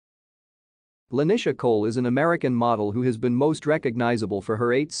Lanisha Cole is an American model who has been most recognizable for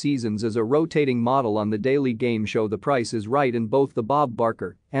her 8 seasons as a rotating model on the daily game show The Price is Right in both the Bob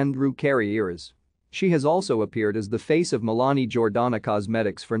Barker and Carey eras. She has also appeared as the face of Milani Jordana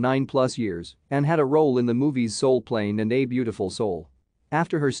Cosmetics for 9+ years and had a role in the movies Soul Plane and A Beautiful Soul.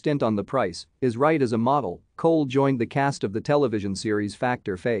 After her stint on The Price is Right as a model, Cole joined the cast of the television series Fact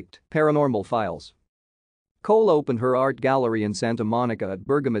or Faked, Paranormal Files. Cole opened her art gallery in Santa Monica at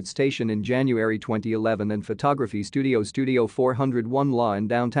Bergamot Station in January 2011 and photography studio Studio 401 La in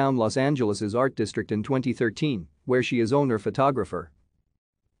downtown Los Angeles' Art District in 2013, where she is owner-photographer.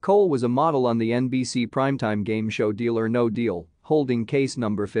 Cole was a model on the NBC primetime game show Deal or No Deal, holding case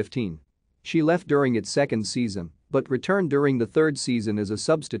number 15. She left during its second season, but returned during the third season as a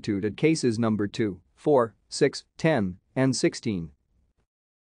substitute at cases number 2, 4, 6, 10, and 16.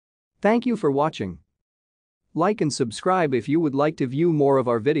 Thank you for watching. Like and subscribe if you would like to view more of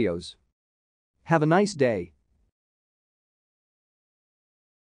our videos. Have a nice day.